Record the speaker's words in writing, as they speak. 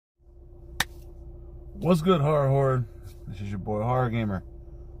What's good, Horror Horde? This is your boy Horror Gamer,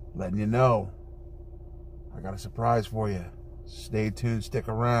 letting you know I got a surprise for you. Stay tuned, stick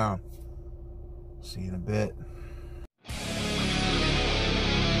around. See you in a bit.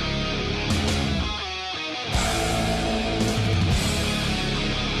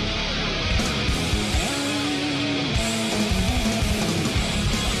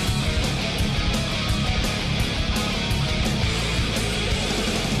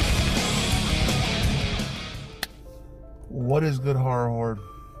 What is good, Horror Horde?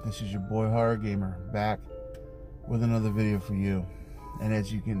 This is your boy Horror Gamer, back with another video for you. And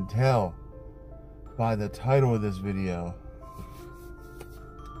as you can tell by the title of this video,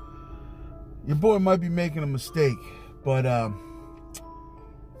 your boy might be making a mistake, but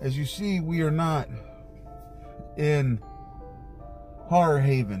as you see, we are not in Horror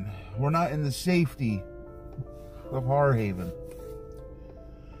Haven. We're not in the safety of Horror Haven.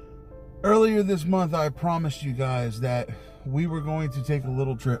 Earlier this month, I promised you guys that we were going to take a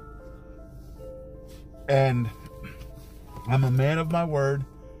little trip. And I'm a man of my word.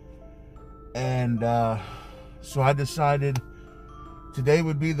 And so I decided today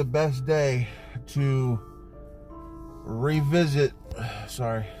would be the best day to revisit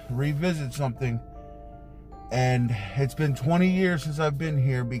something. And it's been 20 years since I've been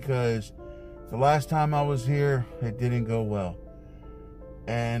here, because the last time I was here, it didn't go well.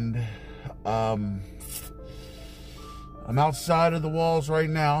 And I'm outside of the walls right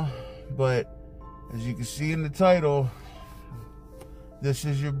now, but as you can see in the title, this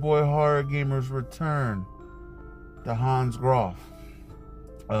is your boy Horror Gamer's return to Hans Graf.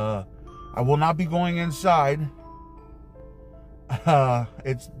 I will not be going inside.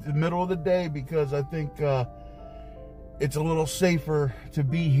 It's the middle of the day, because I think it's a little safer to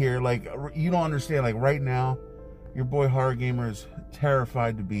be here. Like, you don't understand, like right now, your boy Horror Gamer is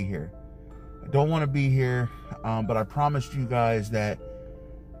terrified to be here. I don't want to be here, but I promised you guys that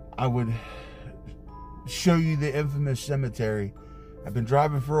I would show you the infamous cemetery. I've been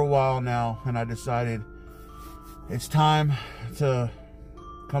driving for a while now, and I decided it's time to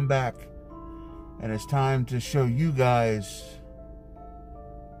come back, and it's time to show you guys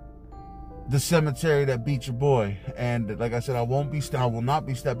the cemetery that beat your boy. And like I said, I will not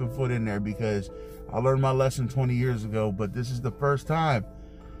be stepping foot in there, because I learned my lesson 20 years ago, but this is the first time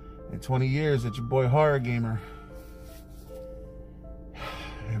in 20 years that your boy Horror Gamer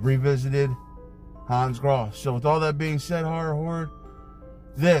revisited Hans Graf. So with all that being said, Horror Horde,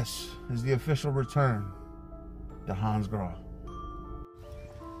 this is the official return to Hans Graf.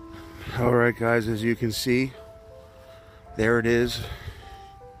 Alright guys, as you can see, there it is.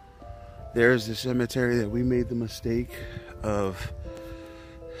 There's the cemetery that we made the mistake of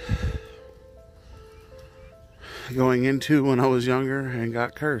going into when I was younger and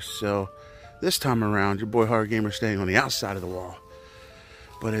got cursed. So this time around, your boy Horror Gamer staying on the outside of the wall.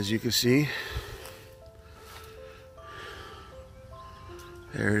 But as you can see,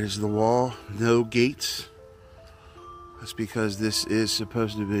 there is the wall, no gates. That's because this is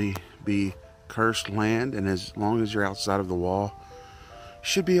supposed to be cursed land, and as long as you're outside of the wall,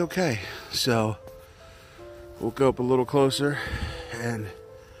 should be okay. So we'll go up a little closer and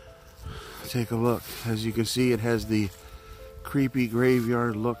take a look. As you can see, it has the creepy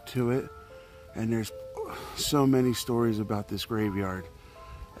graveyard look to it, and there's so many stories about this graveyard.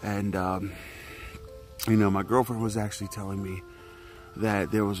 And you know, my girlfriend was actually telling me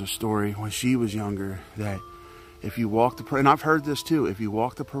that there was a story when she was younger that if you walk and I've heard this too, if you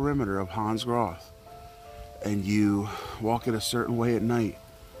walk the perimeter of Hans Graf and you walk it a certain way at night,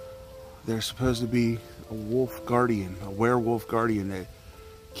 there's supposed to be a wolf guardian, a werewolf guardian that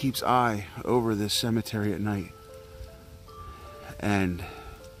keeps eye over this cemetery at night. And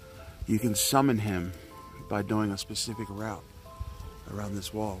you can summon him by doing a specific route around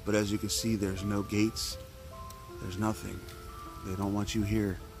this wall. But as you can see, there's no gates, there's nothing. They don't want you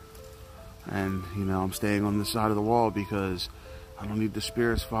here. And you know, I'm staying on this side of the wall because I don't need the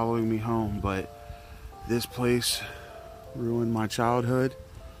spirits following me home. But this place ruined my childhood.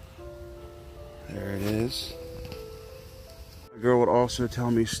 There it is. A girl would also tell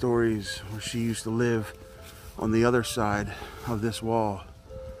me stories where she used to live on the other side of this wall,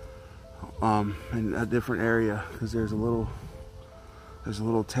 in a different area, because there's a little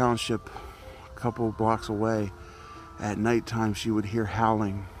township a couple blocks away. At nighttime, she would hear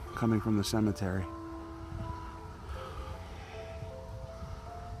howling coming from the cemetery.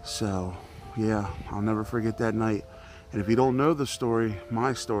 So yeah, I'll never forget that night. And if you don't know the story,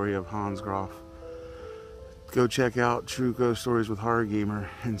 my story of Hans Graf, go check out True Ghost Stories with Horror Gamer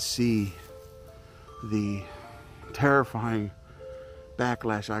and see the terrifying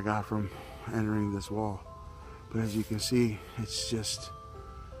backlash I got from entering this wall. But as you can see, it's just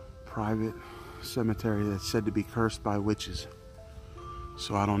private cemetery that's said to be cursed by witches.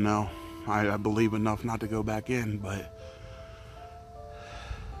 So I don't know. I believe enough not to go back in, but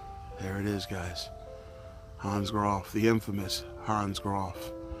there it is, guys. Hans Graf, the infamous Hans Graf.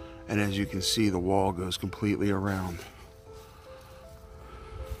 And as you can see, the wall goes completely around.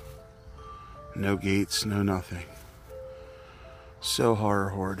 No gates, no nothing. So horror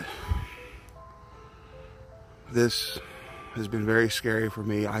horde. This has been very scary for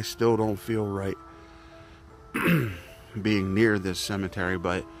me. I still don't feel right being near this cemetery,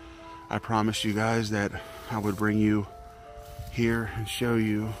 but I promised you guys that I would bring you here and show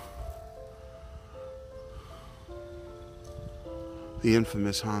you the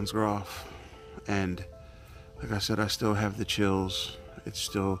infamous Hans Graf. And like I said, I still have the chills. It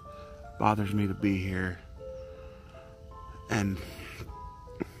still bothers me to be here. And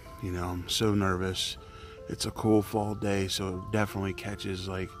you know, I'm so nervous. It's a cool fall day, so it definitely catches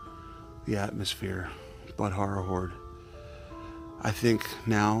like the atmosphere. But horror horde, I think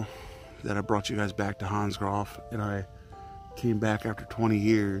now that I brought you guys back to Hans Graf and I came back after 20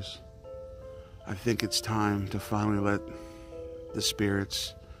 years, I think it's time to finally let the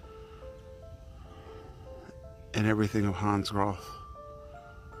spirits and everything of Hans Graf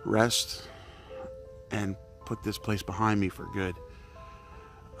rest and put this place behind me for good.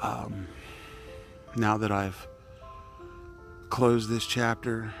 Now that I've closed this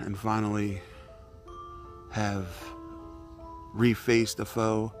chapter and finally have refaced the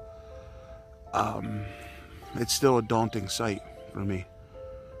foe, it's still a daunting sight for me.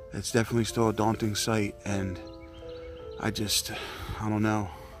 It's definitely still a daunting sight, and I don't know.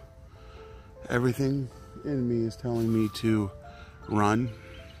 Everything in me is telling me to run,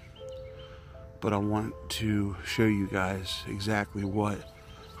 but I want to show you guys exactly what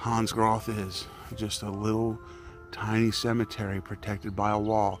Hans Graf is. Just a little tiny cemetery protected by a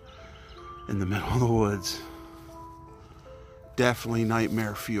wall in the middle of the woods. Definitely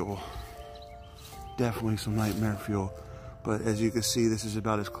nightmare fuel. Definitely some nightmare fuel. But as you can see, this is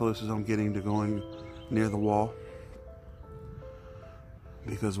about as close as I'm getting to going near the wall,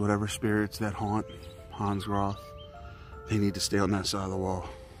 because whatever spirits that haunt Hans Graf, they need to stay on that side of the wall.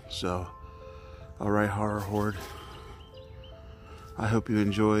 So, alright, horror horde, I hope you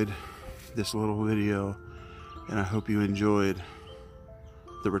enjoyed this little video, and I hope you enjoyed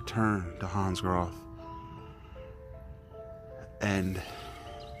the return to Hans Graf. And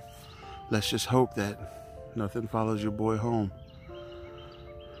let's just hope that nothing follows your boy home.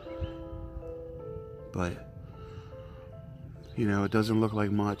 But you know, it doesn't look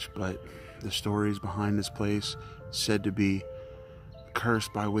like much, but the stories behind this place, said to be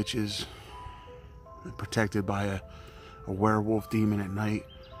cursed by witches, protected by a werewolf demon at night.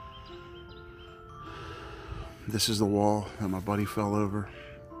 This is the wall that my buddy fell over.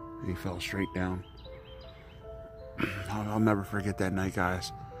 He fell straight down. I'll never forget that night,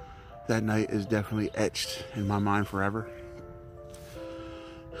 guys. That night is definitely etched in my mind forever.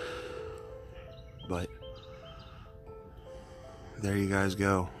 But there you guys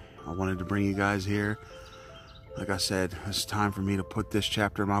go. I wanted to bring you guys here. Like I said, it's time for me to put this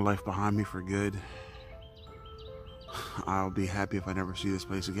chapter of my life behind me for good. I'll be happy if I never see this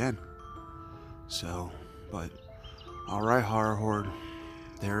place again. So, but alright, horror horde,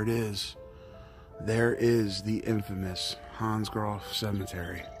 there it is. There is the infamous Hans Graf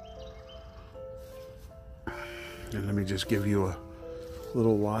Cemetery. And let me just give you a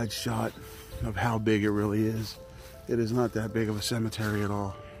little wide shot of how big it really is. It is not that big of a cemetery at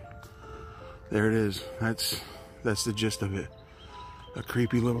all. There it is. That's the gist of it. A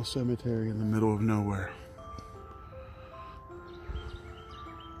creepy little cemetery in the middle of nowhere.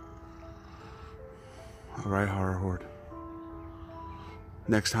 Alright, horror horde.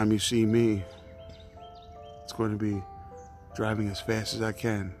 Next time you see me, it's going to be driving as fast as I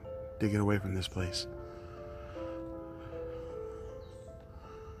can to get away from this place.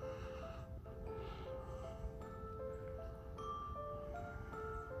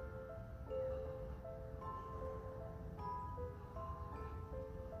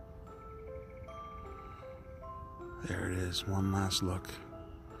 There it is, one last look.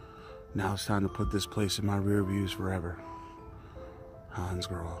 Now it's time to put this place in my rear views forever. Hans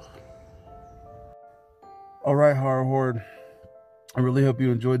Graf. Alright, horror horde, I really hope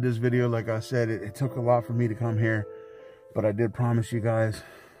you enjoyed this video. Like I said, it took a lot for me to come here, but I did promise you guys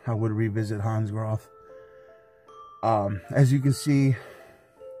I would revisit Hans Graf. As you can see,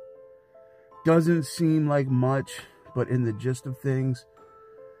 doesn't seem like much, but in the gist of things,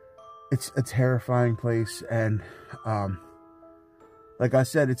 it's a terrifying place. And like I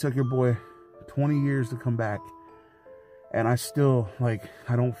said, it took your boy 20 years to come back. And I still, like,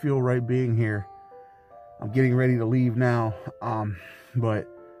 I don't feel right being here. I'm getting ready to leave now. But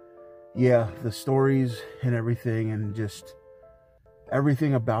yeah, the stories and everything, and just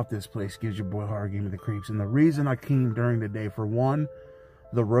everything about this place gives your boy Horror Gamer the creeps. And the reason I came during the day, for one,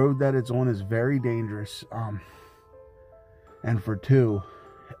 the road that it's on is very dangerous. And for two,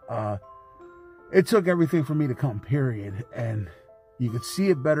 it took everything for me to come, period. And you could see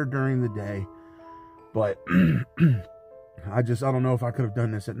it better during the day. But I don't know if I could have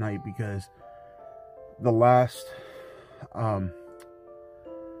done this at night, because the last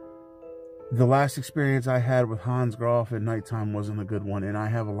experience I had with Hans Graf at nighttime wasn't a good one. And I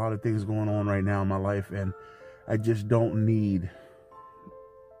have a lot of things going on right now in my life, and I just don't need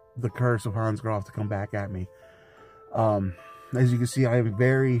the curse of Hans Graf to come back at me. As you can see, I am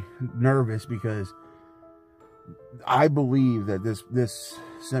very nervous, because I believe that this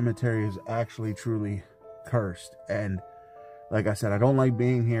cemetery is actually truly cursed. And like I said, I don't like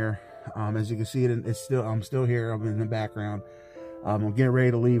being here. As you can see, I'm still here. I'm in the background. I'm getting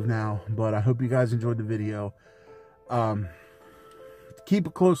ready to leave now, but I hope you guys enjoyed the video. Keep a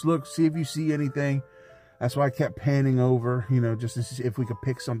close look, see if you see anything. That's why I kept panning over, you know, just to see if we could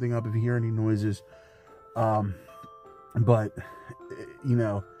pick something up, if you hear any noises. But, you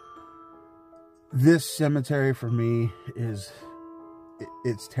know, this cemetery for me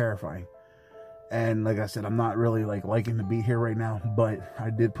it's terrifying. And like I said, I'm not really liking to be here right now, but I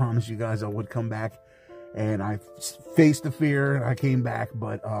did promise you guys I would come back, and I faced the fear and I came back.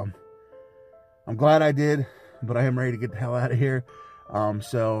 But I'm glad I did, but I am ready to get the hell out of here.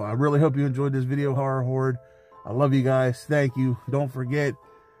 So I really hope you enjoyed this video, Horror Horde. I love you guys. Thank you. Don't forget,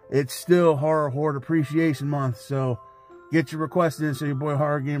 it's still Horror Horde Appreciation Month, so get your request in so your boy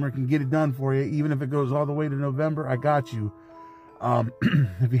Horror Gamer can get it done for you. Even if it goes all the way to November, I got you.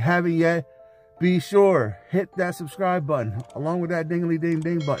 If you haven't yet, be sure, hit that subscribe button, along with that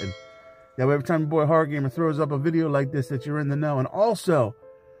dingly-ding-ding button. That way every time your boy Horror Gamer throws up a video like this, that you're in the know. And also,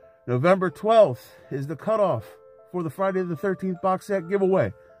 November 12th is the cutoff for the Friday the 13th box set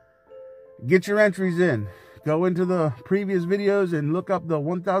giveaway. Get your entries in. Go into the previous videos and look up the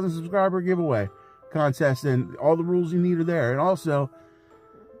 1,000 subscriber giveaway contest, and all the rules you need are there. And also,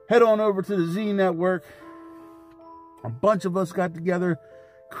 head on over to the Z Network. A bunch of us got together,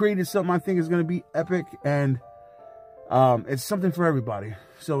 created something I think is going to be epic, and it's something for everybody.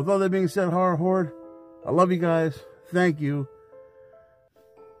 So with all that being said, Horror Horde, I love you guys. Thank you.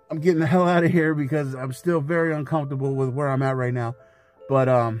 I'm getting the hell out of here because I'm still very uncomfortable with where I'm at right now. But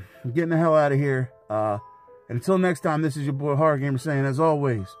I'm getting the hell out of here. And until next time, this is your boy Horror Gamer saying, as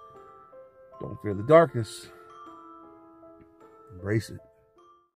always, don't fear the darkness. Embrace it.